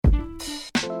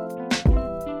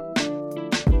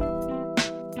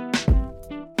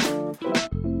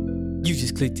You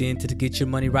just clicked into the Get Your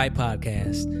Money Right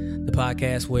podcast, the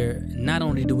podcast where not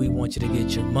only do we want you to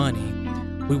get your money,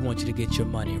 we want you to get your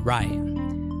money right.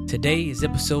 Today is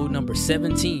episode number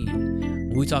 17,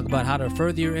 where we talk about how to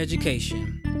further your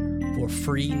education for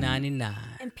free 99.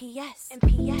 MPS.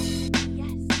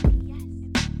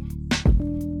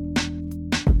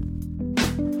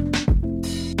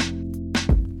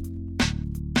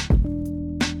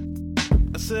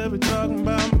 I said we're talking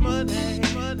about money,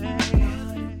 cash.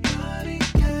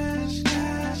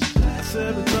 I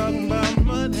said we're talking about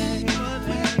money, cash.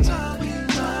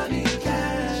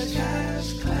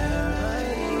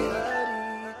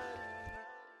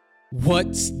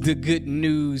 What's the good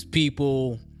news,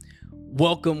 people?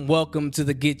 Welcome to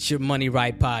the Get Your Money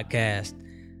Right podcast.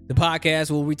 The podcast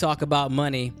where we talk about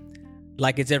money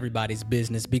like it's everybody's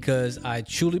business, because I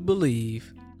truly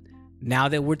believe now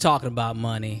that we're talking about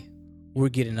money, we're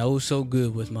getting oh so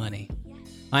good with money.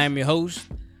 I am your host,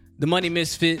 the Money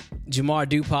Misfit, Jamar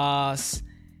Dupas,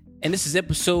 and this is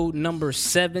episode number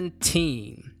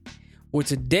 17, where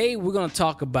today we're going to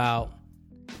talk about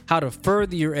how to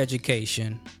further your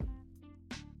education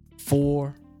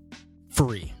for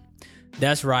free.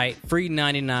 That's right, free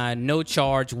 99, no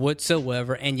charge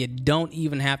whatsoever, and you don't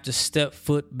even have to step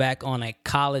foot back on a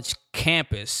college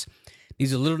campus.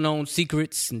 These are little known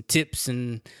secrets and tips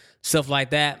and stuff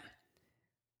like that.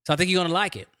 So I think you're going to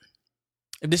like it.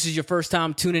 If this is your first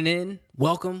time tuning in,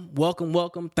 welcome.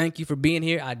 Thank you for being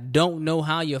here. I don't know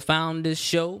how you found this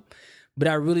show, but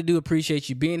I really do appreciate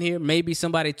you being here. Maybe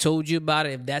somebody told you about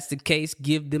it. If that's the case,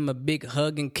 give them a big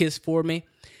hug and kiss for me.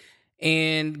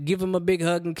 And give them a big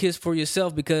hug and kiss for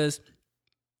yourself, because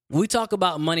we talk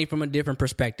about money from a different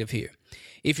perspective here.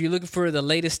 If you're looking for the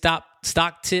latest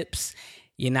stock tips,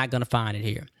 you're not going to find it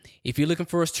here. If you're looking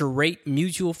for us to rate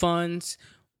mutual funds,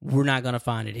 we're not going to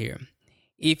find it here.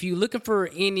 If you're looking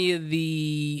for any of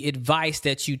the advice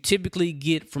that you typically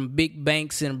get from big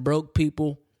banks and broke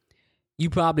people,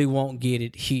 you probably won't get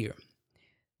it here.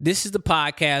 This is the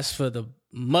podcast for the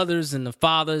mothers and the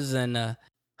fathers and the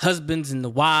husbands and the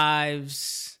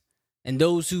wives and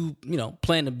those who,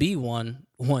 plan to be one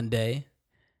day.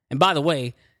 And by the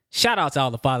way, shout out to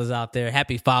all the fathers out there.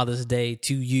 Happy Father's Day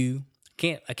to you.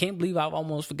 I can't believe I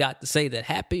almost forgot to say that.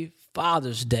 Happy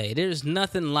Father's Day. There's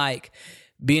nothing like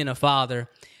being a father.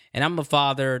 And I'm a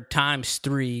father times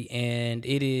 3, and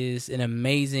it is an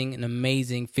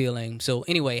amazing feeling. So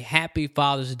anyway, happy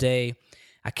Father's Day.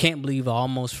 I can't believe I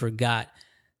almost forgot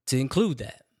to include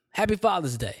that. Happy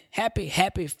Father's Day.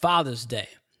 Happy Father's Day.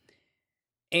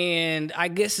 And I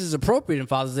guess it's appropriate in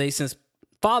Father's Day, since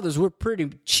fathers, we're pretty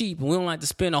cheap and we don't like to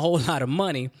spend a whole lot of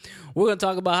money. We're going to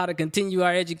talk about how to continue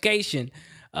our education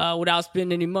without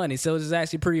spending any money. So it's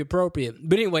actually pretty appropriate.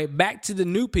 But anyway, back to the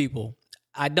new people.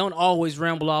 I don't always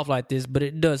ramble off like this, but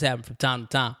it does happen from time to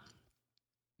time.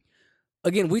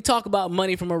 Again, we talk about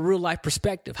money from a real life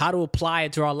perspective, how to apply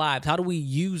it to our lives. How do we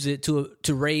use it to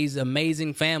raise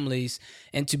amazing families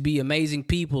and to be amazing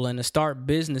people and to start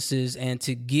businesses and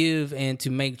to give and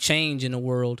to make change in the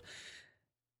world?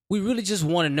 We really just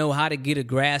want to know how to get a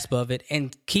grasp of it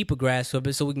and keep a grasp of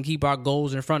it so we can keep our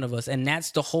goals in front of us. And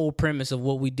that's the whole premise of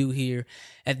what we do here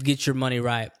at Get Your Money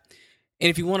Right. And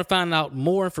if you want to find out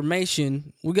more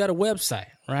information, we got a website,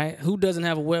 right? Who doesn't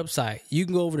have a website? You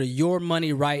can go over to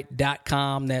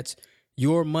yourmoneyright.com. That's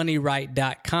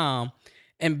yourmoneyright.com.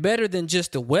 And better than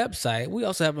just a website, we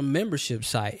also have a membership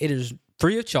site. It is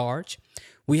free of charge.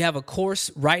 We have a course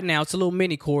right now. It's a little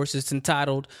mini course. It's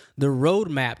entitled The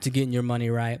Roadmap to Getting Your Money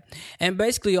Right. And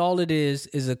basically all it is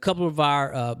a couple of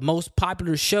our most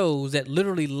popular shows that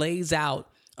literally lays out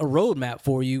a roadmap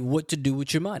for you what to do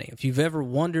with your money. If you've ever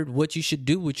wondered what you should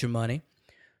do with your money,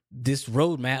 this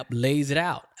roadmap lays it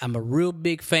out. I'm a real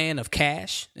big fan of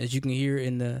cash, as you can hear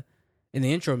in the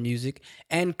intro music,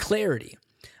 and clarity.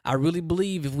 I really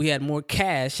believe if we had more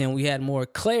cash and we had more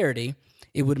clarity,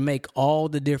 it would make all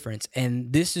the difference.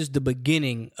 And this is the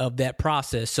beginning of that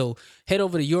process. So head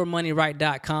over to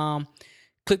yourmoneyright.com,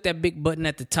 click that big button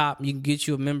at the top. You can get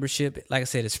you a membership. Like I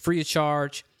said, it's free of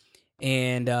charge.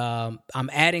 And I'm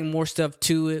adding more stuff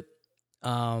to it.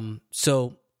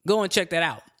 So go and check that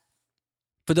out.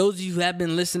 For those of you who have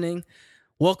been listening,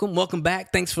 welcome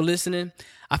back. Thanks for listening.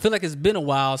 I feel like it's been a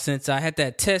while since I had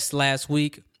that test last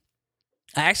week.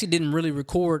 I actually didn't really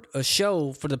record a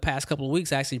show for the past couple of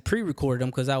weeks. I actually pre-recorded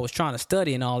them because I was trying to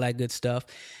study and all that good stuff.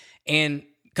 And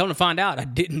come to find out, I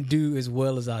didn't do as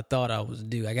well as I thought I was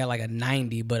due. I got like a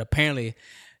 90, but apparently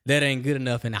that ain't good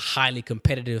enough in a highly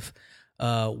competitive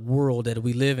world that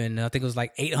we live in. I think it was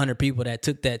like 800 people that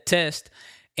took that test,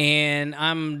 and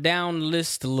I'm down the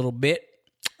list a little bit,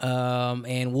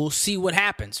 and we'll see what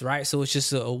happens, right? So it's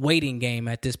just a waiting game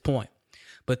at this point.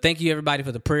 But thank you, everybody,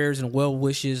 for the prayers and well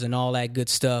wishes and all that good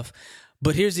stuff.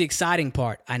 But here's the exciting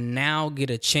part. I now get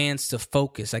a chance to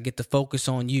focus. I get to focus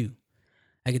on you.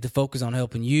 I get to focus on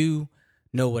helping you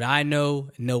know what I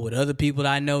know what other people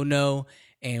that I know,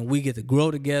 and we get to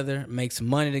grow together, make some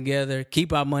money together,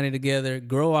 keep our money together,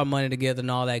 grow our money together,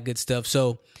 and all that good stuff.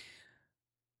 So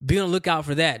be on the lookout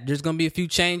for that. There's going to be a few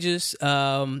changes,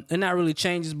 and not really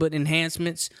changes, but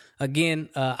enhancements. Again,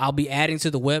 I'll be adding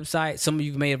to the website. Some of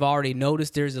you may have already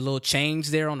noticed there's a little change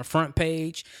there on the front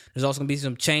page. There's also going to be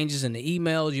some changes in the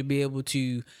emails. You'll be able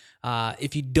to,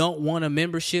 if you don't want a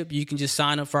membership, you can just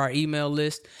sign up for our email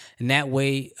list. And that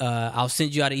way, I'll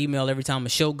send you out an email every time a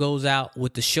show goes out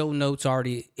with the show notes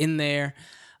already in there.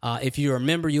 If you're a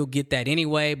member, you'll get that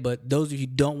anyway. But those of you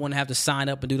who don't want to have to sign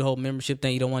up and do the whole membership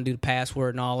thing, you don't want to do the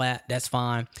password and all that, that's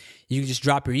fine. You can just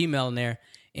drop your email in there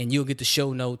and you'll get the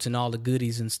show notes and all the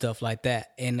goodies and stuff like that.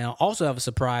 And I'll also have a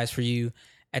surprise for you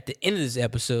at the end of this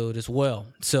episode as well.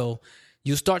 So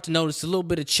you'll start to notice a little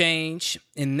bit of change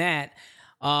in that.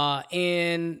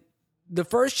 And the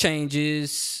first change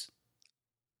is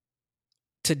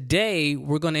today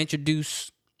we're going to introduce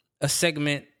a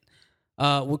segment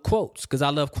with quotes, because I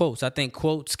love quotes. I think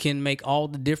quotes can make all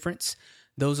the difference.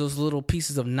 Those little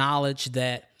pieces of knowledge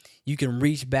that you can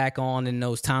reach back on in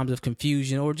those times of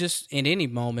confusion or just in any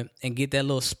moment and get that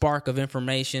little spark of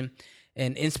information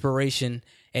and inspiration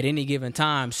at any given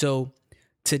time. So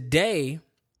today,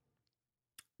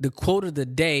 the quote of the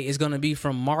day is going to be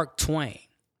from Mark Twain.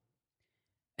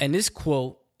 And this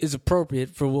quote is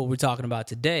appropriate for what we're talking about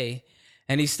today.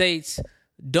 And he states,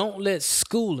 "Don't let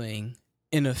schooling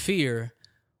interfere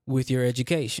with your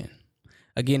education."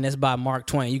 Again, that's by Mark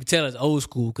Twain. You can tell it's old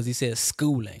school because he says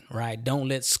schooling, right? Don't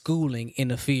let schooling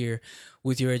interfere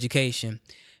with your education.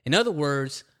 In other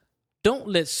words, don't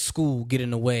let school get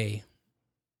in the way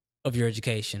of your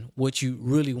education, what you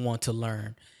really want to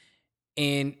learn.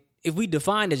 And if we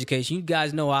define education, you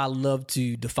guys know I love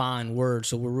to define words,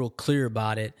 so we're real clear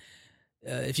about it.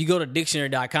 If you go to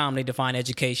dictionary.com, they define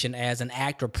education as an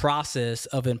act or process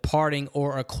of imparting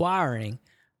or acquiring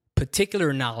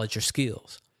particular knowledge or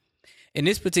skills. In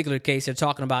this particular case, they're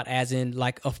talking about as in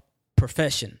like a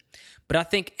profession. But I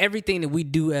think everything that we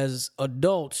do as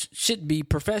adults should be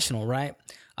professional, right?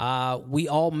 We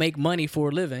all make money for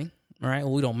a living, right?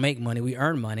 Well, we don't make money, we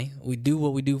earn money. We do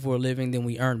what we do for a living, then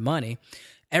we earn money.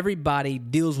 Everybody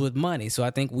deals with money, so I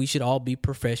think we should all be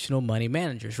professional money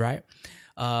managers, right?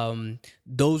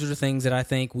 Those are the things that I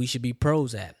think we should be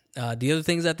pros at. The other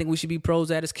things I think we should be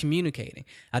pros at is communicating.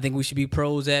 I think we should be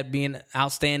pros at being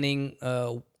outstanding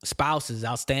spouses,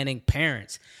 outstanding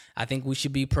parents. I think we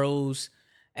should be pros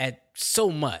at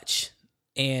so much,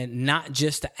 and not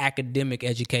just the academic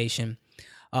education.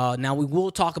 Now, we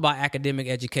will talk about academic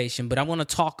education, but I want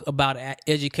to talk about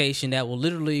education that will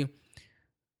literally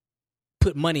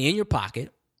put money in your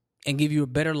pocket and give you a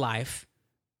better life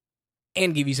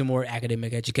and give you some more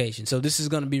academic education. So this is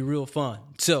going to be real fun.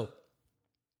 So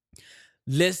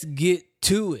let's get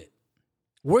to it.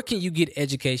 Where can you get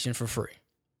education for free?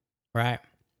 Right?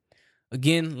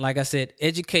 Again, like I said,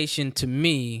 education to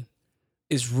me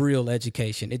is real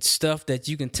education. It's stuff that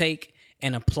you can take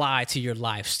and apply to your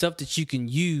life, stuff that you can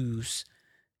use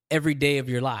every day of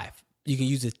your life. You can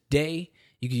use it today,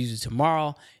 you can use it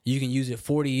tomorrow, you can use it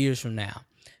 40 years from now.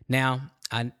 Now,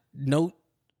 I know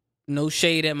no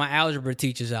shade at my algebra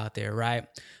teachers out there, right?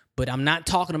 But I'm not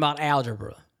talking about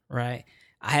algebra, right?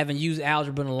 I haven't used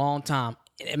algebra in a long time.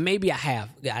 And maybe I have.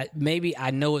 Maybe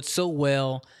I know it so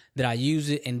well that I use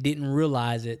it and didn't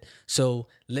realize it. So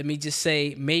let me just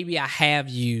say, maybe I have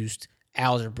used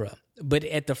algebra. But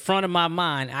at the front of my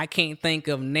mind, I can't think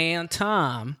of nan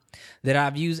time that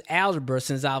I've used algebra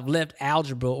since I've left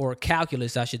algebra, or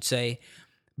calculus, I should say,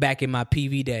 back in my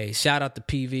PV days. Shout out to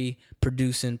PV,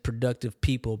 producing productive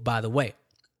people, by the way.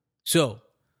 So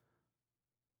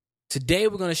today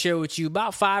we're going to share with you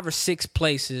about 5 or 6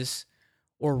 places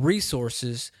or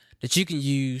resources that you can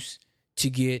use to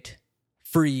get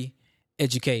free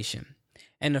education.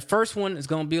 And the first one is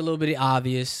going to be a little bit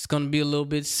obvious. It's going to be a little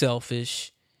bit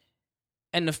selfish.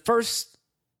 And the first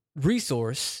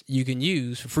resource you can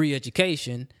use for free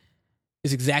education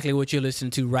is exactly what you're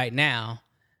listening to right now,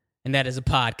 and that is a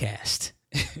podcast,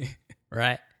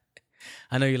 right?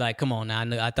 I know you're like, come on now.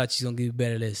 I thought you was going to give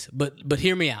better at this. But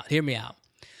hear me out. Hear me out.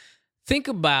 Think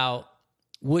about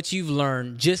what you've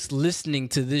learned just listening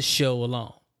to this show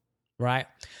alone, right?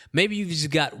 Maybe you've just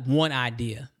got one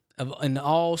idea. In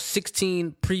all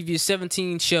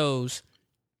 17 shows,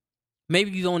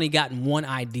 maybe you've only gotten one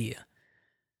idea.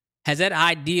 Has that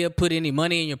idea put any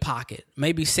money in your pocket?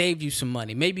 Maybe saved you some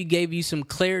money. Maybe gave you some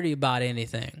clarity about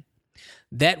anything.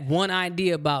 That one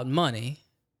idea about money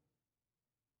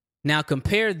Now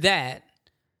compare that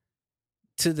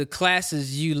to the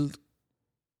classes you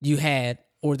had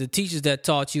or the teachers that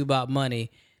taught you about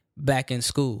money back in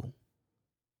school.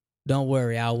 Don't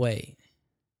worry, I'll wait.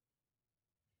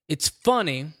 It's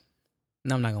funny.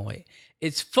 No, I'm not going to wait.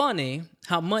 It's funny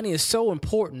how money is so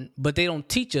important, but they don't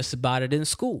teach us about it in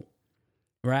school,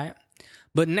 right?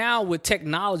 But now with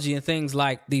technology and things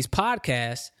like these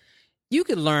podcasts, you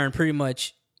can learn pretty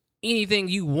much anything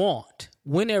you want,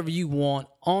 whenever you want,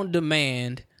 on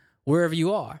demand, wherever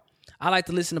you are. I like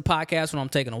to listen to podcasts when I'm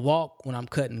taking a walk, when I'm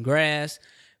cutting grass,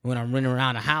 when I'm running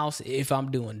around the house, if I'm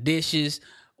doing dishes,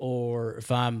 or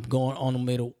if I'm going on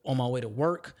my way to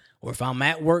work, or if I'm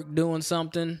at work doing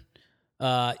something,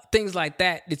 things like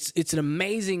that. It's an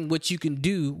amazing what you can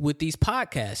do with these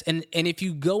podcasts. And if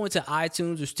you go into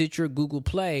iTunes or Stitcher or Google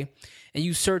Play and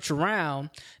you search around,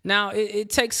 now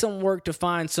it takes some work to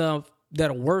find some that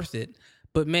are worth it.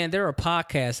 But man, there are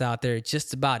podcasts out there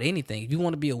just about anything. If you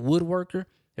want to be a woodworker,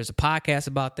 there's a podcast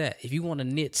about that. If you want to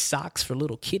knit socks for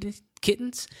little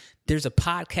kittens, there's a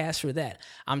podcast for that.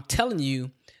 I'm telling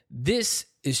you, this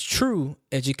is true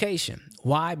education.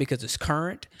 Why? Because it's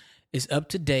current, it's up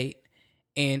to date,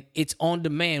 and it's on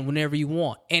demand whenever you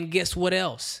want. And guess what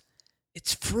else?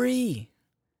 It's free.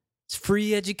 It's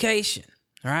free education.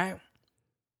 All right?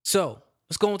 So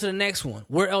let's go on to the next one.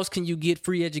 Where else can you get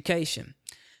free education?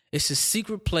 It's a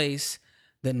secret place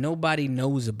that nobody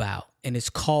knows about, and it's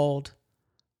called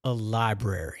a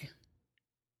library.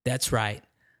 That's right,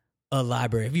 a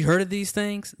library. Have you heard of these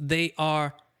things? They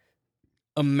are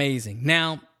amazing.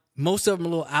 Now, most of them are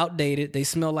a little outdated. They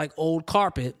smell like old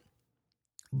carpet,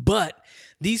 but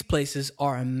these places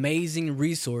are amazing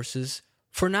resources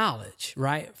for knowledge,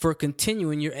 right? For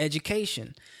continuing your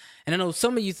education. And I know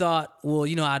some of you thought, well,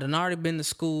 I done already been to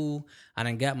school. I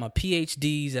done got my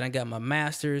PhDs. I done got my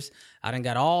masters. I done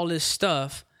got all this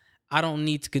stuff. I don't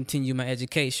need to continue my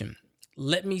education.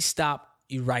 Let me stop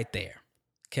you right there,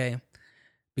 okay?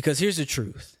 Because here's the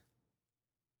truth.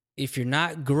 If you're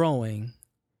not growing,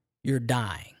 you're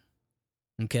dying,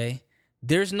 okay?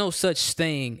 There's no such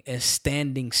thing as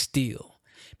standing still.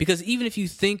 Because even if you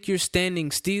think you're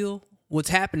standing still, what's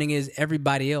happening is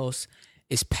everybody else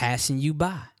is passing you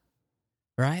by,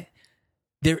 right?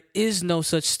 There is no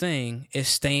such thing as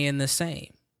staying the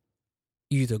same.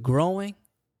 You're either growing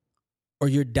or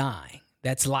you're dying.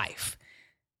 That's life.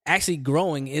 Actually,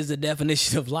 growing is the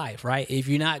definition of life, right? If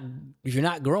you're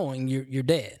not growing, you're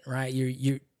dead, right?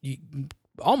 You're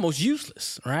almost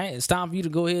useless, right? It's time for you to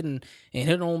go ahead and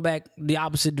head on back the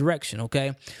opposite direction,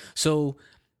 okay? So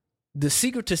the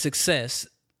secret to success,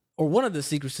 or one of the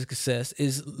secrets to success,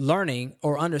 is learning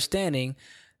or understanding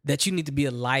that you need to be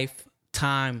a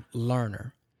lifetime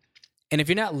learner. And if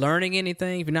you're not learning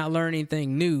anything, if you're not learning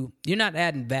anything new, you're not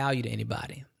adding value to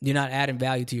anybody. You're not adding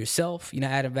value to yourself. You're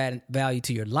not adding value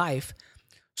to your life.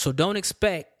 So don't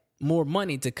expect more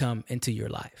money to come into your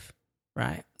life,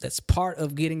 right? That's part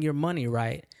of getting your money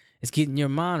right. It's getting your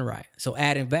mind right. So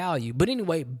adding value. But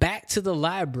anyway, back to the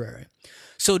library.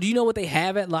 So do you know what they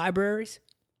have at libraries?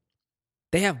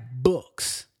 They have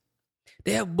books.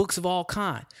 They have books of all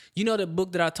kinds. You know the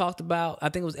book that I talked about, I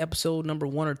think it was episode number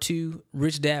 1 or 2,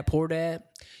 Rich Dad, Poor Dad?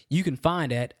 You can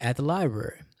find that at the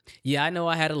library. Yeah, I know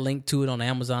I had a link to it on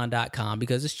Amazon.com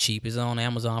because it's cheap. It's on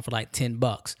Amazon for like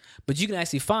 $10. But you can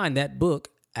actually find that book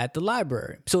at the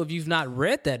library. So if you've not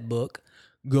read that book,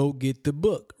 go get the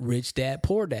book, Rich Dad,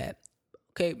 Poor Dad.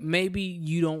 Okay, maybe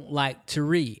you don't like to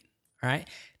read, right?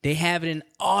 They have it in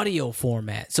audio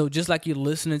format. So just like you're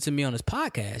listening to me on this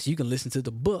podcast, you can listen to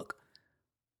the book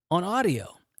on audio,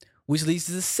 which leads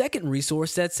to the second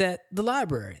resource that's at the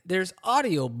library. There's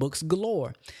audio books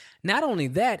galore. Not only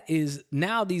that, is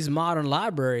now these modern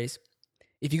libraries,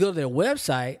 if you go to their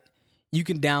website, you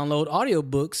can download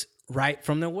audiobooks right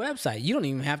from their website. You don't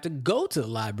even have to go to the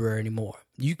library anymore.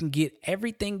 You can get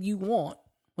everything you want.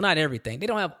 Well, not everything. They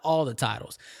don't have all the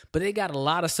titles, but they got a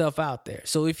lot of stuff out there.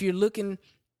 So if you're looking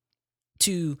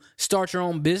to start your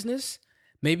own business,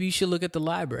 maybe you should look at the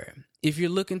library. If you're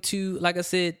looking to, like I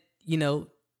said,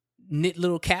 knit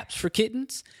little caps for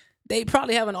kittens, they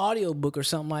probably have an audio book or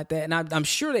something like that. And I'm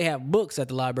sure they have books at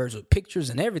the libraries with pictures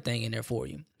and everything in there for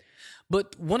you.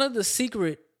 But one of the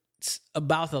secrets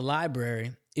about the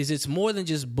library is it's more than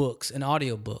just books and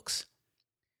audio books.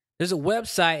 There's a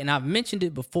website, and I've mentioned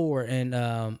it before, and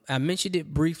I mentioned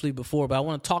it briefly before, but I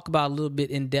want to talk about it a little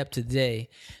bit in depth today.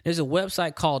 There's a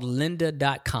website called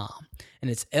lynda.com,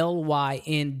 and it's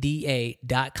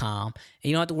lynda.com. And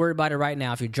you don't have to worry about it right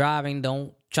now. If you're driving,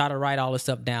 don't try to write all this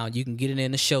stuff down. You can get it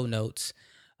in the show notes.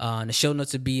 And the show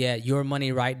notes would be at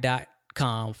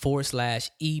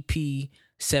yourmoneyright.com/EP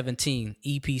EP17.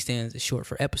 EP stands short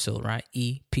for episode, right?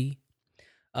 EP.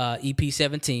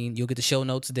 EP17. You'll get the show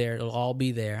notes there. It'll all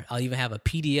be there. I'll even have a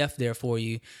PDF there for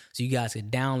you so you guys can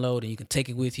download and you can take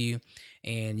it with you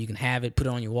and you can have it, put it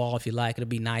on your wall if you like. It'll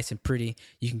be nice and pretty.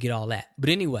 You can get all that. But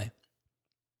anyway,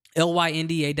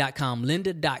 lynda.com.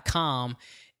 Lynda.com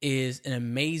is an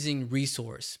amazing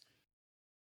resource.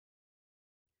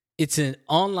 It's an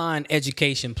online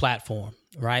education platform,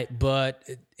 right? But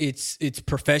it's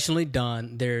professionally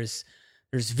done. There's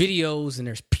videos and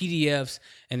there's PDFs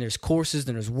and there's courses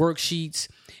and there's worksheets.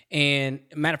 And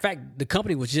matter of fact, the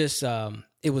company was just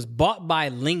it was bought by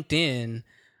LinkedIn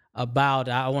about,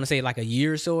 I want to say like a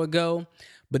year or so ago.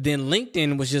 But then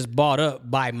LinkedIn was just bought up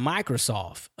by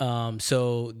Microsoft.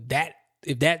 So that,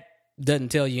 if that doesn't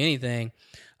tell you anything,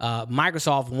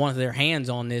 Microsoft wanted their hands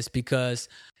on this because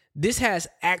this has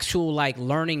actual like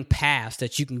learning paths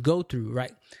that you can go through,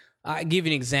 right? I'll give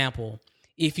you an example.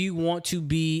 If you want to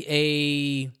be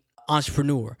a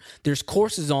entrepreneur, there's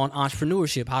courses on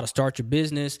entrepreneurship, how to start your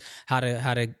business, how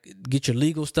to get your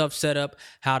legal stuff set up,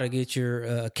 how to get your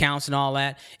accounts and all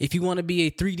that. If you want to be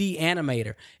a 3D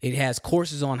animator, it has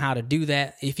courses on how to do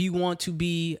that. If you want to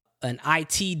be an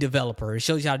IT developer, it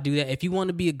shows you how to do that. If you want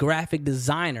to be a graphic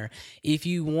designer, if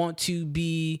you want to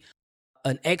be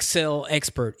an Excel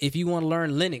expert, if you want to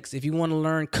learn Linux, if you want to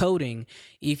learn coding,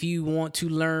 if you want to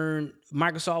learn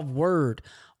Microsoft Word,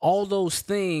 all those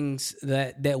things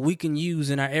that we can use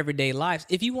in our everyday lives.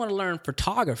 If you want to learn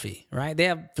photography, right? They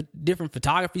have different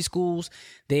photography schools.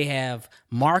 They have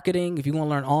marketing. If you want to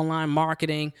learn online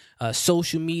marketing,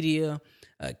 social media,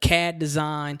 CAD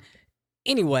design.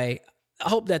 Anyway, I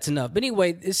hope that's enough. But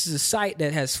anyway, this is a site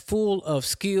that has full of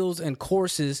skills and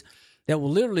courses that will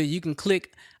literally, you can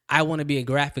click, I want to be a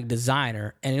graphic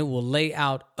designer, and it will lay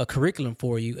out a curriculum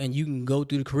for you, and you can go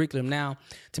through the curriculum. Now,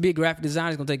 to be a graphic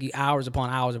designer is going to take you hours upon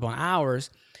hours upon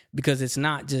hours because it's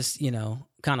not just,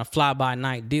 kind of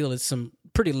fly-by-night deal. It's some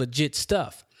pretty legit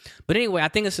stuff. But anyway, I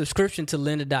think a subscription to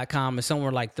lynda.com is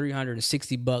somewhere like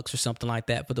 $360 or something like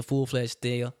that for the full-fledged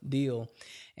deal.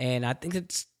 And I think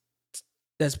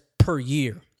that's per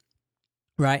year,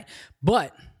 right?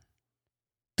 But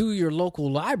through your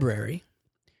local library,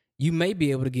 you may be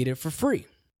able to get it for free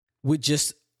with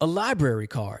just a library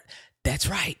card. That's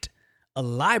right, a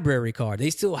library card. They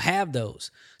still have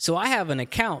those. So I have an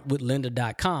account with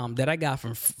lynda.com that I got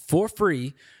for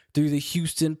free through the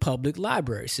Houston Public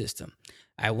Library system.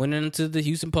 I went into the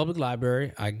Houston Public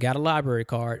Library. I got a library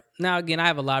card. Now, again, I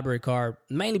have a library card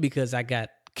mainly because I got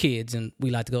kids and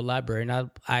we like to go to the library. And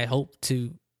I hope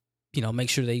to, make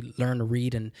sure they learn to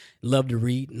read and love to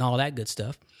read and all that good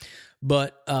stuff.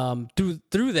 But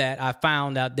through that, I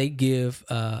found out they give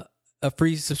a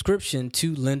free subscription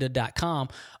to lynda.com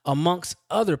amongst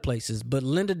other places. But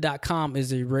lynda.com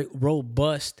is a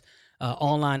robust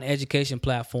online education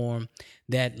platform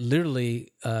that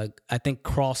literally, I think,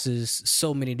 crosses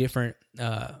so many different,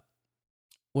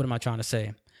 what am I trying to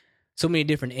say? So many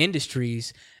different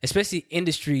industries, especially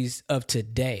industries of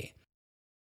today,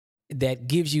 that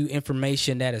gives you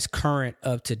information that is current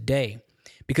of today.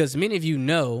 Because many of you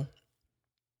know,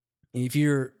 if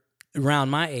you're around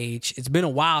my age, it's been a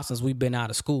while since we've been out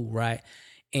of school, right?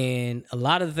 And a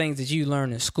lot of the things that you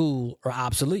learn in school are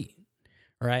obsolete,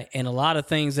 right? And a lot of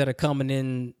things that are coming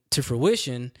in to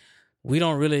fruition, we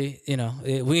don't really, we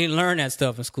didn't learn that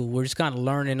stuff in school. We're just kind of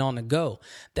learning on the go.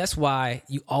 That's why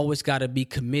you always got to be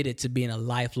committed to being a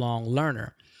lifelong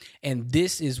learner. And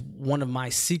this is one of my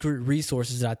secret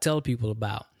resources that I tell people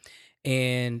about.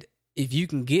 And if you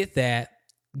can get that.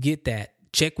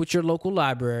 Check with your local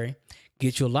library,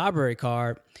 get your library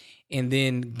card, and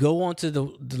then go onto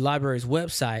the library's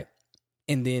website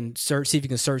and then see if you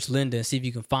can search Lynda and see if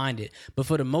you can find it. But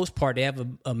for the most part, they have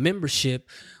a membership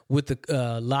with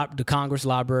the Congress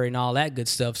Library and all that good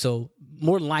stuff. So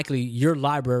more than likely, your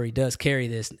library does carry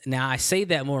this. Now, I say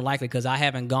that more than likely because I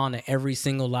haven't gone to every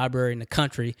single library in the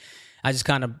country. I just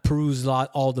kind of perused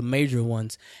all the major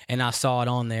ones, and I saw it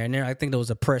on there. And I think there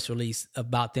was a press release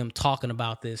about them talking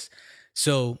about this.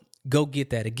 So go get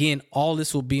that. Again, all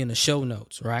this will be in the show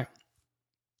notes, right?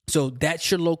 So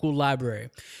that's your local library.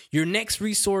 Your next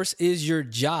resource is your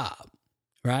job,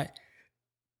 right?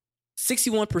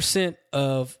 61%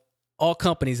 of all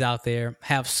companies out there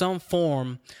have some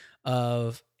form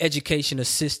of education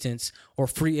assistance or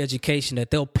free education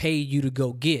that they'll pay you to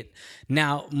go get.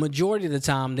 Now, majority of the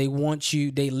time, they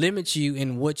limit you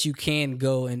in what you can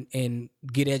go and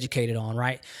get educated on,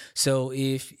 right? So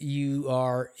if you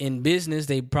are in business,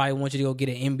 they probably want you to go get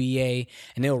an MBA,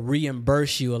 and they'll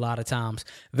reimburse you a lot of times.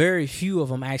 Very few of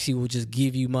them actually will just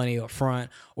give you money up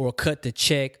front or cut the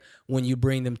check when you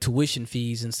bring them tuition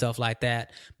fees and stuff like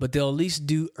that. But they'll at least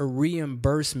do a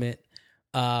reimbursement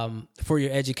for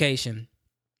your education.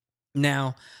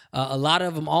 Now, a lot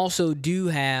of them also do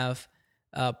have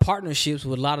partnerships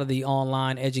with a lot of the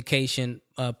online education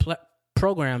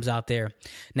programs out there.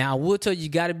 Now, I will tell you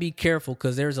got to be careful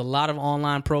because there's a lot of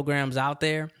online programs out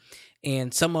there,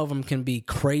 and some of them can be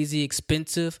crazy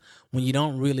expensive when you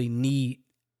don't really need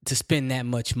to spend that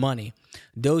much money.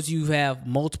 Those you have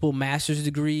multiple master's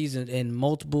degrees and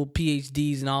multiple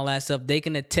PhDs and all that stuff, they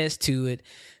can attest to it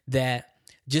that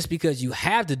just because you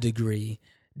have the degree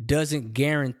doesn't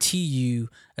guarantee you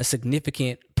a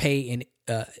significant pay and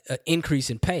increase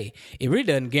in pay. It really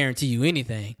doesn't guarantee you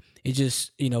anything. It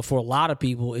just, for a lot of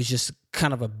people, it's just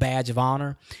kind of a badge of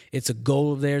honor. It's a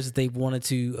goal of theirs that they wanted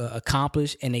to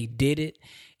accomplish, and they did it.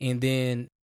 And then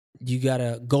you got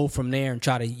to go from there and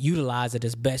try to utilize it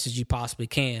as best as you possibly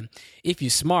can if you're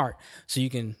smart, so you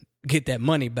can get that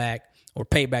money back or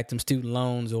pay back them student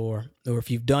loans, or if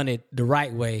you've done it the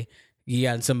right way, you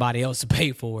got somebody else to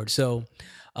pay for it. So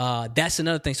that's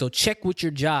another thing. So check with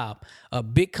your job.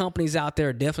 Big companies out there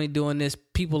are definitely doing this.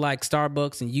 People like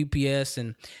Starbucks and UPS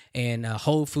and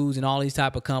Whole Foods and all these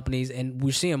type of companies. And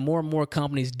we're seeing more and more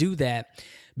companies do that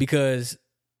because,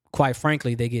 quite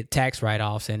frankly, they get tax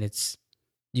write-offs, and it's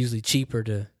usually cheaper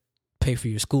to pay for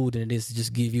your school than it is to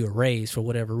just give you a raise for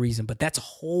whatever reason. But that's a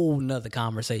whole nother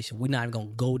conversation. We're not even going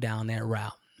to go down that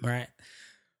route, right?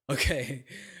 Okay.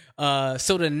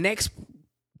 So the next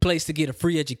place to get a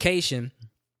free education,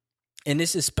 and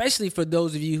this is especially for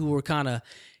those of you who are kind of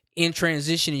in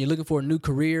transition and you're looking for a new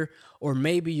career, or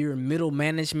maybe you're in middle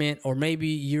management, or maybe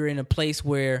you're in a place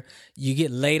where you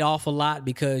get laid off a lot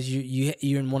because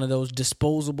you're in one of those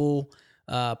disposable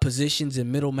positions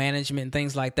in middle management and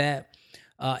things like that.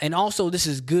 And also, this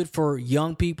is good for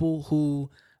young people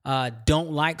who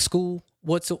don't like school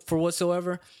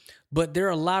whatsoever. But there are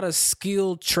a lot of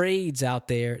skilled trades out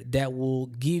there that will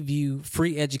give you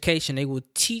free education. They will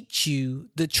teach you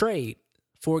the trade.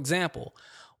 For example,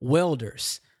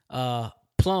 welders,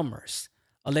 plumbers,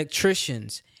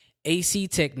 electricians, AC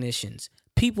technicians,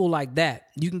 people like that.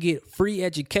 You can get free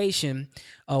education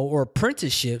or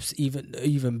apprenticeships,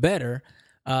 even better,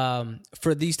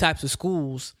 for these types of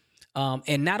schools.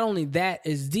 And not only that,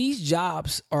 is these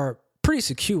jobs are pretty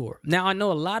secure. Now, I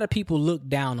know a lot of people look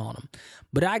down on them,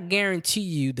 but I guarantee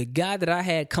you the guy that I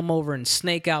had come over and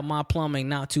snake out my plumbing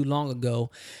not too long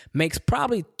ago makes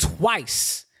probably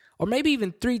twice or maybe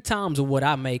even 3 times of what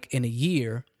I make in a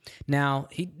year. Now,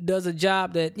 he does a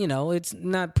job that, it's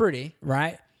not pretty,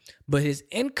 right? But his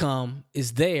income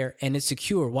is there and it's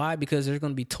secure. Why? Because there's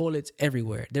going to be toilets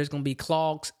everywhere. There's going to be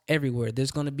clogs everywhere.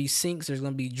 There's going to be sinks. There's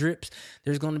going to be drips.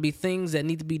 There's going to be things that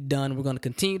need to be done. We're going to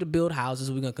continue to build houses.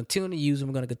 We're going to continue to use them.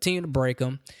 We're going to continue to break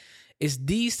them. It's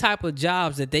these type of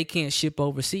jobs that they can't ship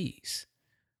overseas,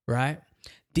 right?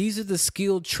 These are the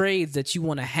skilled trades that you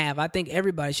want to have. I think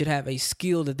everybody should have a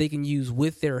skill that they can use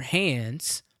with their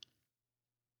hands.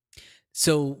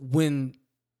 So when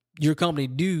your company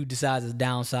decides to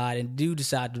downside and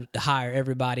decide to hire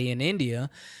everybody in India,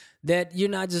 that you're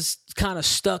not just kind of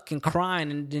stuck and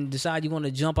crying and decide you want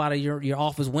to jump out of your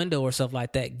office window or stuff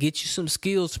like that. Get you some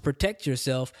skills to protect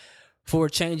yourself for a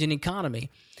changing economy.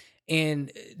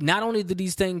 And not only do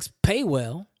these things pay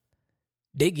well,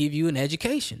 they give you an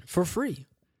education for free.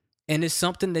 And it's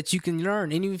something that you can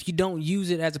learn. And even if you don't use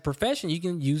it as a profession, you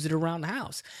can use it around the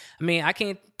house. I mean, I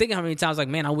can't think of how many times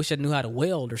man, I wish I knew how to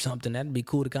weld or something. That'd be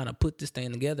cool to kind of put this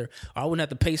thing together. Or I wouldn't have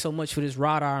to pay so much for this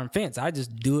wrought iron fence. I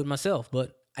just do it myself.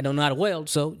 But I don't know how to weld,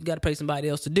 so you got to pay somebody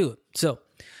else to do it. So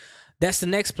that's the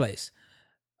next place.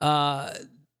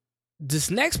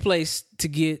 This next place to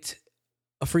get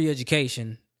a free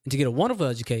education and to get a wonderful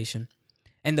education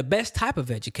and the best type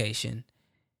of education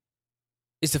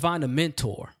is to find a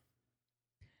mentor.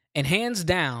 And hands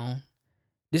down,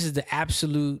 this is the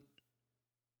absolute,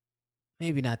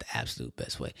 maybe not the absolute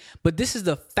best way, but this is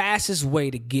the fastest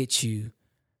way to get you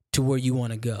to where you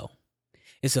want to go.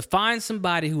 It's to find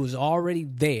somebody who is already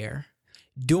there,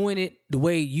 doing it the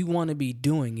way you want to be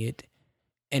doing it,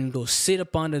 and go sit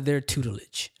up under their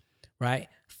tutelage, right?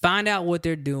 Find out what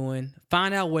they're doing,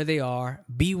 find out where they are,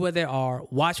 be where they are,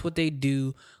 watch what they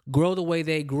do, grow the way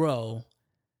they grow,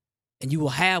 and you will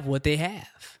have what they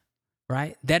have.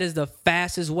 right? That is the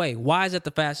fastest way. Why is that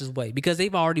the fastest way? Because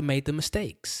they've already made the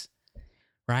mistakes,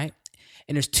 right?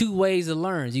 And there's two ways to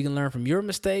learn. You can learn from your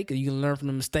mistake, or you can learn from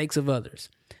the mistakes of others.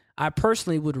 I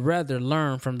personally would rather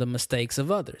learn from the mistakes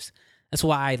of others. That's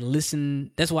why I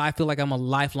listen. That's why I feel like I'm a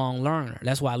lifelong learner.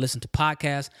 That's why I listen to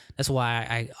podcasts. That's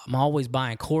why I'm always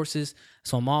buying courses.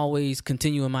 So I'm always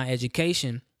continuing my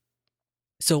education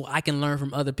so I can learn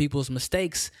from other people's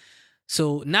mistakes.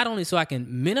 So not only so I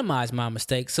can minimize my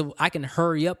mistakes, so I can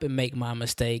hurry up and make my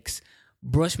mistakes,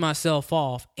 brush myself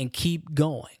off, and keep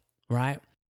going, right?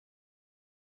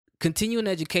 Continuing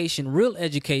education, real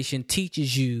education,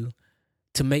 teaches you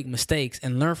to make mistakes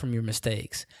and learn from your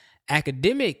mistakes.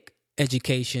 Academic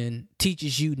education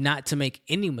teaches you not to make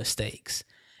any mistakes.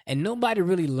 And nobody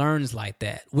really learns like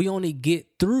that. We only get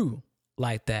through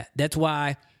like that. That's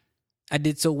why I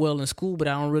did so well in school, but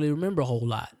I don't really remember a whole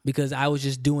lot because I was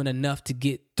just doing enough to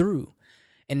get through.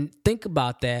 And think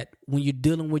about that when you're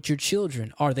dealing with your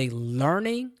children. Are they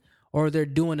learning, or they're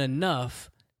doing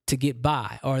enough to get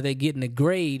by? Or are they getting a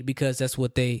grade because that's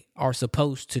what they are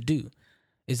supposed to do?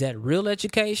 Is that real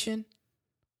education,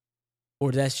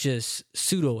 or that's just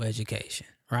pseudo education,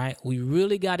 right? We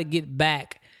really got to get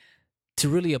back to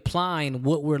really applying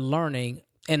what we're learning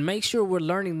and make sure we're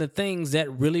learning the things that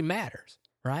really matters,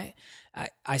 right?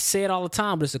 I say it all the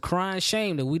time, but it's a crying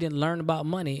shame that we didn't learn about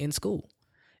money in school.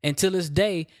 Until this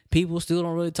day, people still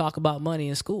don't really talk about money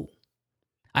in school.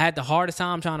 I had the hardest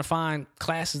time trying to find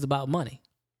classes about money,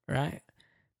 right?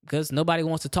 Because nobody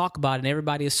wants to talk about it, and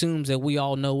everybody assumes that we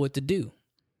all know what to do.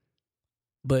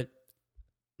 But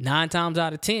 9 times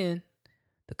out of 10,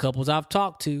 the couples I've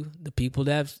talked to, the people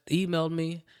that have emailed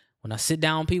me, when I sit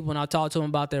down with people and I talk to them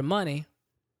about their money,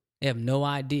 they have no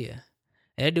idea.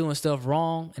 They're doing stuff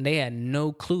wrong, and they had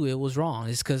no clue it was wrong.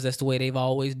 It's because that's the way they've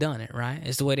always done it, right?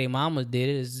 It's the way their mama did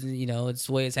it. It's, it's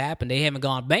the way it's happened. They haven't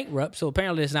gone bankrupt, so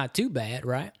apparently it's not too bad,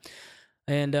 right?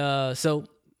 And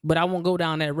but I won't go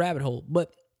down that rabbit hole.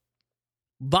 But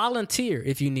volunteer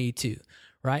if you need to,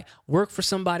 right? Work for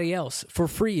somebody else for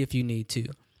free if you need to.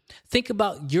 Think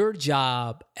about your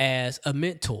job as a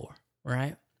mentor,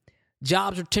 right?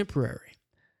 Jobs are temporary.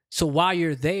 So while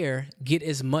you're there, get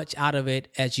as much out of it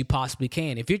as you possibly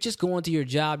can. If you're just going to your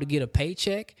job to get a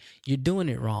paycheck, you're doing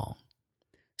it wrong.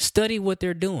 Study what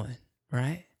they're doing,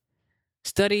 right?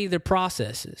 Study their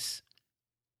processes.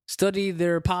 Study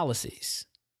their policies.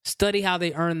 Study how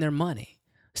they earn their money.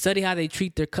 Study how they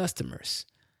treat their customers.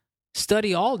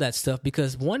 Study all that stuff,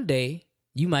 because one day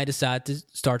you might decide to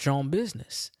start your own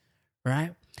business,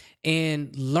 right?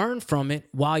 And learn from it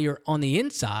while you're on the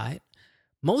inside.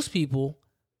 Most people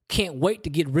can't wait to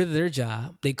get rid of their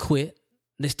job. They quit.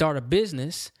 They start a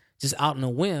business just out on a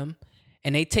whim,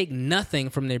 and they take nothing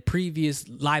from their previous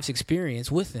life's experience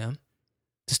with them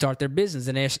to start their business,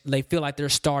 and they feel like they're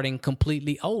starting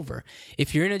completely over.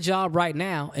 If you're in a job right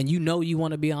now and you know you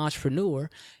want to be an entrepreneur,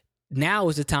 now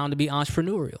is the time to be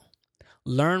entrepreneurial.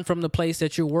 Learn from the place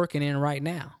that you're working in right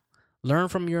now. Learn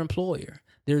from your employer.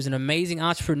 There's an amazing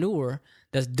entrepreneur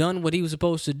that's done what he was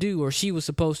supposed to do or she was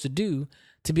supposed to do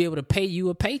to be able to pay you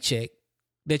a paycheck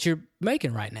that you're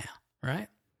making right now, right?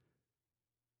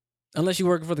 Unless you're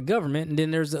working for the government, and then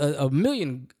there's a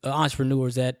million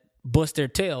entrepreneurs that bust their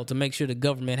tail to make sure the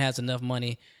government has enough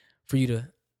money for you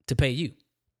to pay you,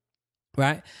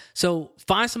 right? So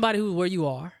find somebody who's where you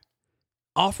are,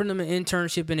 offer them an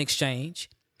internship in exchange.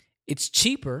 It's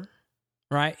cheaper,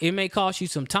 right? It may cost you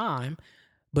some time,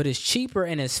 but it's cheaper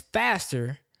and it's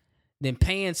faster than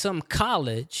paying some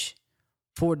college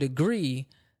for a degree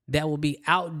that will be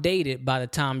outdated by the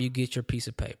time you get your piece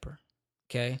of paper,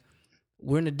 okay?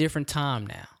 We're in a different time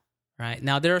now, right?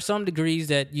 Now, there are some degrees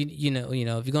that, you know,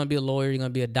 if you're going to be a lawyer, you're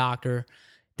going to be a doctor,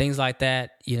 things like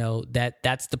that,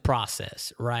 that's the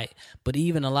process, right? But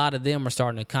even a lot of them are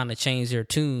starting to kind of change their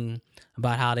tune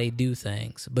about how they do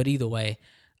things. But either way,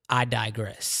 I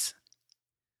digress.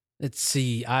 Let's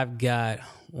see. I've got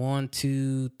 1,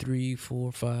 2, 3,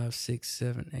 4, 5, 6,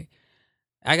 7, 8.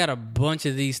 I got a bunch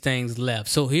of these things left.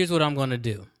 So here's what I'm going to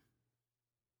do.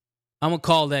 I'm going to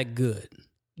call that good.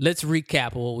 Let's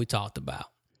recap what we talked about.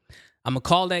 I'm going to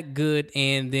call that good,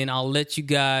 and then I'll let you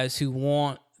guys who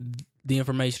want the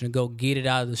information to go get it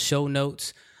out of the show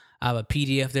notes. I have a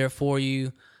PDF there for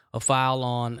you, a file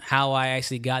on how I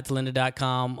actually got to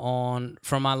lynda.com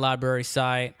from my library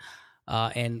site,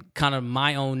 and kind of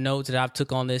my own notes that I've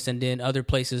took on this, and then other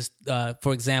places,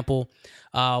 for example,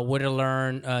 where to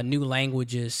learn new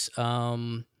languages,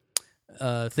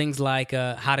 things like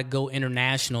how to go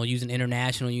international using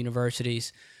international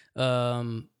universities,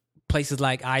 places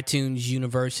like iTunes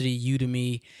University,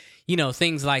 Udemy,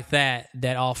 things like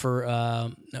that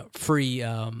offer free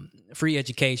free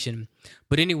education.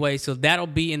 But anyway, so that'll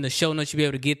be in the show notes. You'll be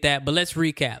able to get that. But let's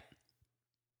recap.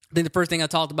 I think the first thing I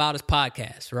talked about is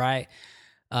podcasts, right?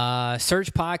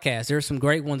 Search podcasts. There's some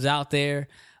great ones out there.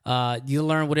 You'll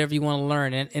learn whatever you want to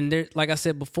learn. And there, like I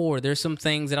said before, there's some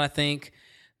things that I think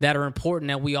that are important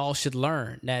that we all should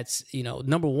learn. That's,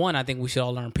 number one, I think we should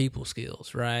all learn people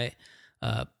skills, right?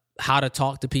 How to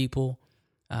talk to people.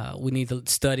 We need to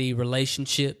study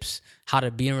relationships, how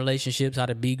to be in relationships, how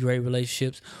to be great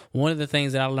relationships. One of the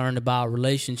things that I learned about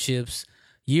relationships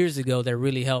years ago that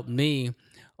really helped me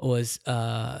was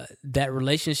that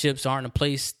relationships aren't a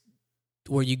place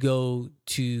where you go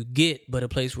to get, but a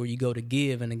place where you go to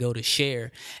give and to go to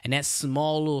share. And that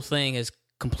small little thing has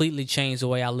completely changed the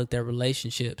way I looked at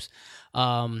relationships.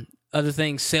 Other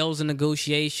things, sales and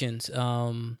negotiations.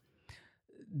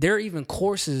 There are even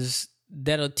courses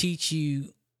that'll teach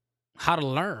you how to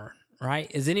learn,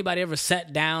 right? Has anybody ever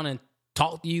sat down and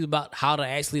talked to you about how to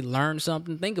actually learn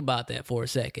something? Think about that for a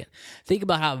second. Think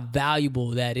about how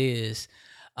valuable that is.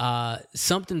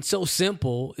 Something so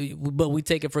simple, but we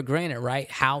take it for granted, right?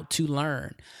 How to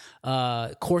learn.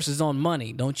 Courses on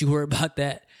money. Don't you worry about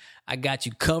that. I got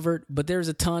you covered. But there's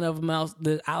a ton of them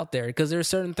out there because there are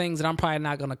certain things that I'm probably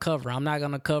not going to cover. I'm not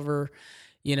going to cover,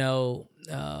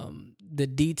 the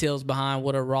details behind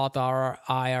what a Roth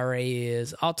IRA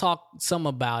is. I'll talk some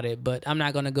about it, but I'm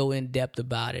not going to go in depth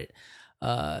about it.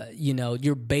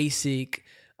 Your basic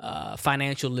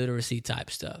financial literacy type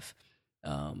stuff.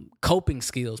 Coping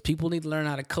skills. People need to learn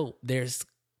how to cope. There's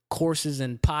courses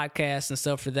and podcasts and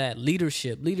stuff for that.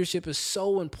 Leadership is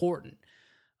so important.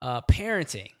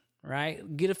 Parenting,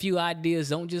 right? Get a few ideas.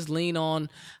 Don't just lean on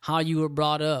how you were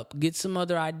brought up. Get some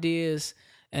other ideas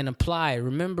and apply it.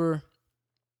 Remember,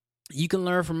 you can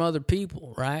learn from other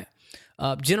people, right?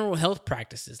 General health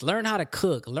practices. Learn how to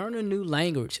cook. Learn a new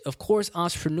language. Of course,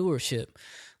 entrepreneurship.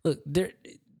 Look,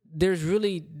 there's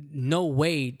really no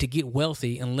way to get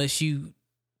wealthy unless you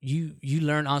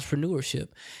learn entrepreneurship.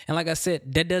 And like I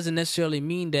said, that doesn't necessarily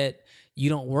mean that you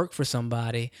don't work for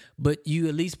somebody, but you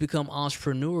at least become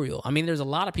entrepreneurial. I mean, there's a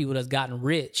lot of people that's gotten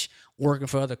rich working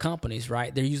for other companies,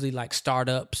 right? They're usually like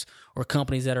startups or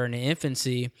companies that are in the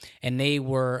infancy, and they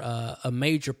were a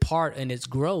major part in its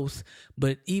growth.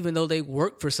 But even though they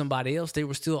worked for somebody else, they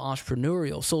were still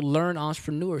entrepreneurial. So learn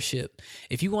entrepreneurship.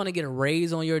 If you want to get a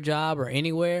raise on your job or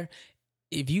anywhere,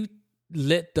 if you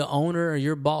let the owner or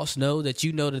your boss know that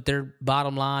you know that their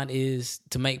bottom line is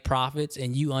to make profits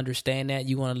and you understand that,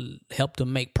 you want to help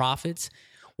them make profits,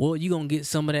 well, you're going to get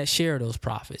some of that share of those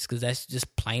profits because that's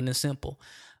just plain and simple.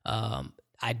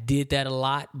 I did that a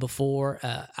lot before.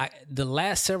 The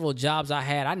last several jobs I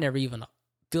had, I never even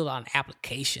filled out an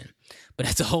application, but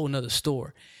that's a whole nother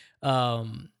story.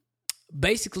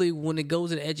 Basically, when it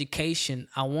goes to education,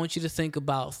 I want you to think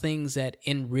about things that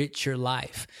enrich your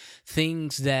life,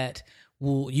 things that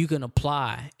you can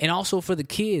apply. And also for the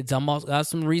kids, I have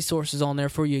some resources on there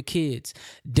for your kids.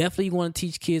 Definitely want to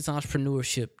teach kids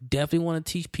entrepreneurship. Definitely want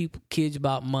to teach kids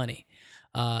about money.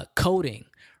 Coding,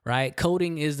 right?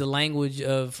 Coding is the language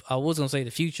of, I was going to say the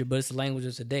future, but it's the language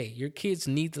of today. Your kids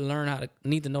need to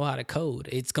know how to code.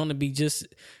 It's going to be just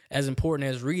as important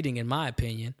as reading, in my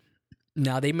opinion.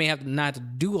 Now, they may have not to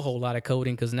do a whole lot of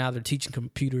coding because now they're teaching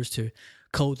computers to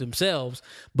code themselves,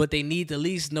 but they need to at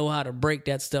least know how to break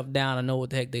that stuff down and know what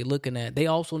the heck they're looking at. They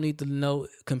also need to know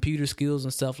computer skills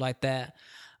and stuff like that.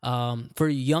 For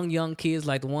young kids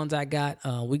like the ones I got,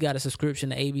 we got a subscription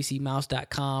to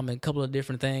abcmouse.com and a couple of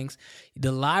different things.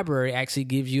 The library actually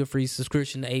gives you a free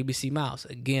subscription to ABC Mouse.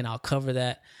 Again, I'll cover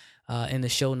that in the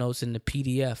show notes in the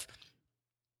PDF.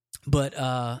 But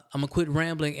I'm going to quit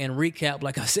rambling and recap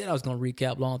like I said I was going to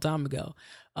recap a long time ago.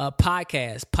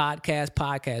 Podcasts.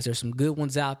 There's some good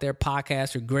ones out there.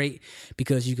 Podcasts are great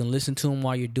because you can listen to them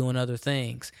while you're doing other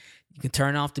things. You can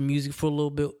turn off the music for a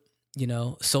little bit.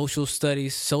 Social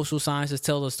studies, social sciences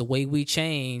tell us the way we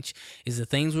change is the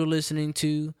things we're listening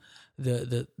to,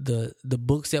 the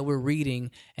books that we're reading,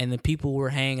 and the people we're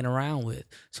hanging around with.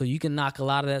 So you can knock a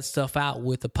lot of that stuff out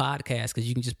with the podcast because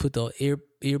you can just put the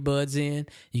earbuds in.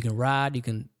 You can ride. You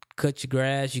can cut your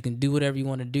grass. You can do whatever you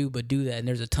want to do, but do that. And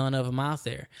there's a ton of them out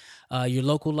there. Your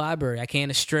local library. I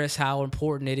can't stress how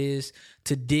important it is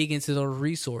to dig into those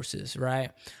resources,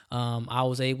 right? I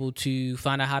was able to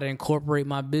find out how to incorporate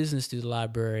my business through the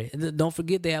library. And don't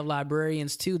forget they have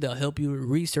librarians too. They'll help you with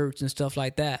research and stuff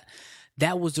like that.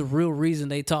 That was the real reason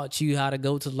they taught you how to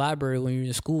go to the library when you're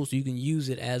in school, so you can use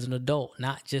it as an adult,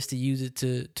 not just to use it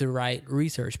to write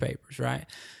research papers, right?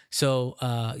 So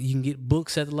you can get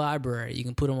books at the library. You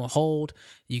can put them on hold.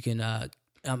 You can,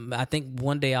 I think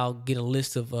one day I'll get a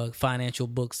list of financial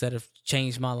books that have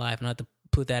changed my life, and I have to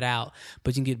put that out.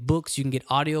 But you can get books. You can get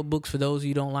audio books for those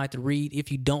who don't like to read.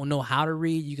 If you don't know how to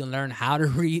read, you can learn how to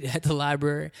read at the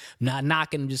library. I'm not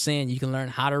knocking, I'm just saying you can learn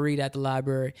how to read at the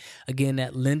library. Again,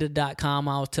 that lynda.com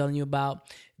I was telling you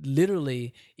about.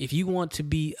 Literally, if you want to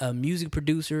be a music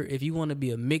producer, if you want to be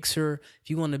a mixer, if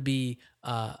you want to be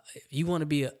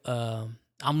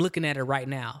I'm looking at it right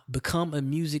now. Become a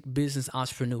music business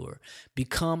entrepreneur.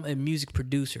 Become a music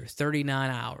producer,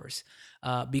 39 hours.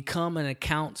 Become an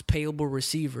accounts payable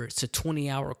receiver. It's a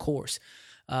 20-hour course.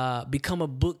 Become a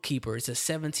bookkeeper. It's a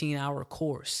 17-hour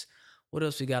course. What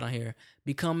else we got on here?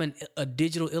 Become a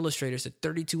digital illustrator. It's a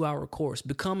 32-hour course.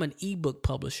 Become an ebook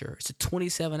publisher. It's a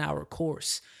 27-hour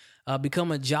course.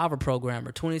 Become a Java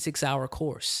programmer, 26-hour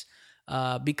course.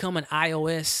 Become an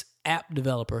iOS app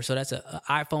developer. So that's an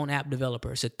iPhone app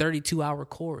developer. It's a 32-hour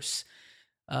course.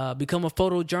 Become a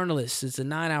photojournalist. It's a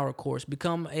 9-hour course.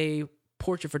 Become a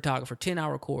portrait photographer,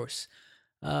 10-hour course.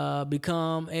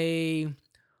 Become a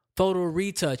photo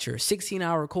retoucher,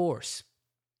 16-hour course.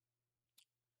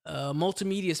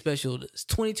 Multimedia specialist,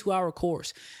 22-hour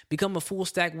course. Become a full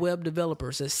stack web developer.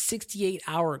 It's a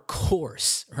 68-hour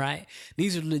course, right?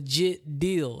 These are legit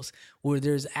deals where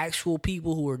there's actual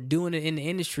people who are doing it in the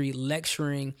industry,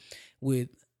 lecturing with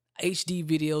HD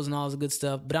videos and all this good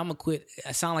stuff. But I'm going to quit.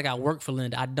 I sound like I work for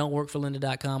Lynda. I don't work for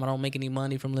lynda.com. I don't make any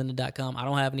money from lynda.com. I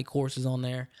don't have any courses on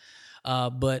there.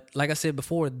 But like I said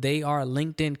before, they are a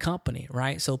LinkedIn company,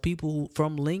 right? So people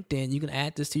from LinkedIn, you can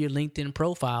add this to your LinkedIn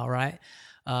profile, right?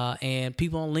 And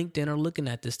people on LinkedIn are looking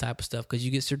at this type of stuff because you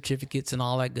get certificates and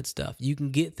all that good stuff. You can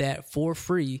get that for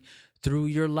free through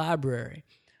your library.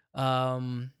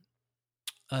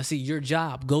 See your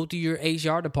job. Go to your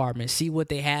HR department. See what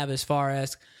they have as far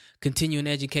as continuing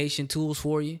education tools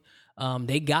for you.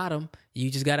 They got them. You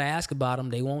just got to ask about them.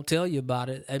 They won't tell you about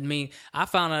it. I mean, I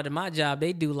found out at my job,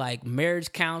 they do like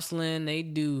marriage counseling. They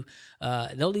do,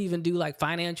 they'll even do like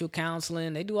financial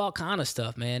counseling. They do all kind of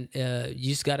stuff, man. You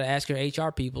just got to ask your HR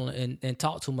people and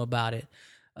talk to them about it.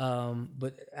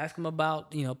 But ask them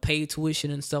about, paid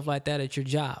tuition and stuff like that at your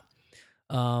job.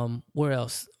 Where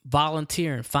else?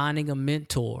 Volunteering, finding a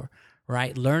mentor,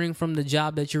 right? Learning from the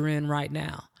job that you're in right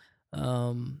now.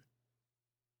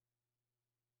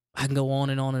 I can go on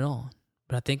and on and on,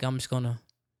 but I think I'm just going to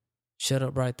shut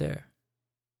up right there.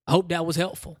 I hope that was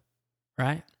helpful,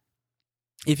 right?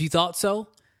 If you thought so,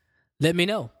 let me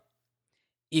know.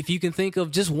 If you can think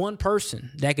of just one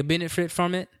person that could benefit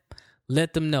from it,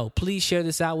 let them know. Please share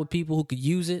this out with people who could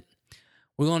use it.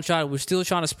 We're still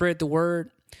trying to spread the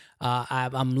word.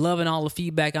 I'm loving all the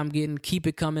feedback I'm getting. Keep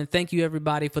it coming. Thank you,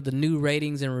 everybody, for the new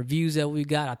ratings and reviews that we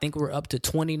got. I think we're up to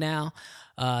 20 now.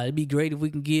 It'd be great if we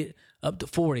can get up to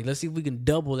 40. Let's see if we can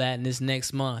double that in this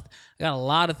next month. I got a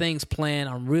lot of things planned.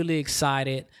 I'm really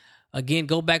excited. Again,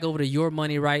 go back over to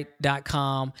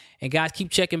yourmoneyright.com. And guys, keep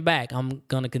checking back. I'm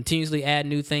going to continuously add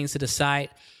new things to the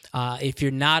site. If you're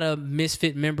not a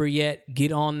Misfit member yet,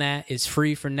 get on that. It's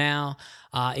free for now.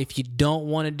 If you don't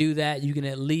want to do that, you can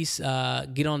at least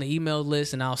get on the email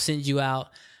list, and I'll send you out,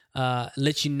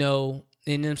 let you know.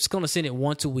 And I'm just going to send it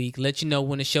once a week, let you know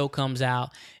when the show comes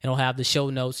out, and I'll have the show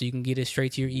notes so you can get it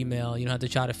straight to your email. You don't have to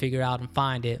try to figure out and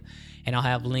find it. And I'll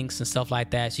have links and stuff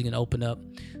like that so you can open up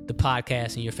the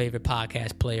podcast and your favorite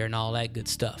podcast player and all that good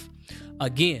stuff.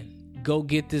 Again, go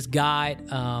get this guide,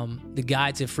 the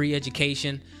Guide to Free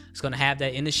Education. It's going to have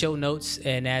that in the show notes,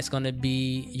 and that's going to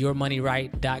be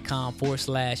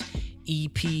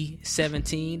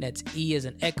yourmoneyright.com/EP17. That's E as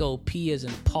in Echo, P as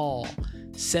in Paul,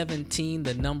 17,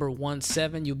 the number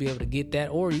 17. You'll be able to get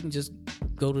that, or you can just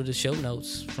go to the show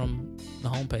notes from the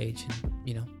homepage and,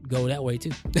 go that way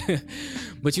too.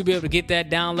 But you'll be able to get that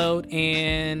download,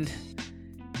 and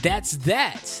that's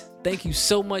that. Thank you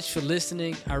so much for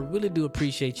listening. I really do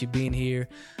appreciate you being here.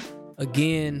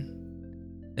 Again,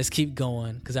 let's keep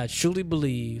going, because I truly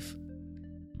believe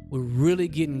we're really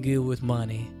getting good with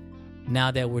money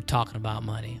now that we're talking about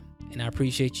money. And I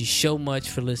appreciate you so much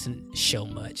for listening.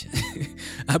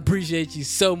 I appreciate you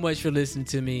so much for listening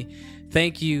to me.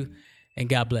 Thank you, and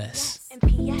God bless.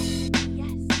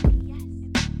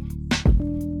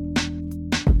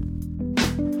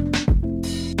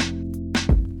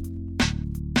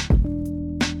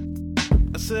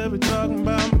 I said we're talking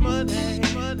about money,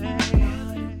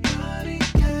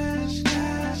 cash.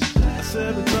 I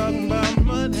said we're talking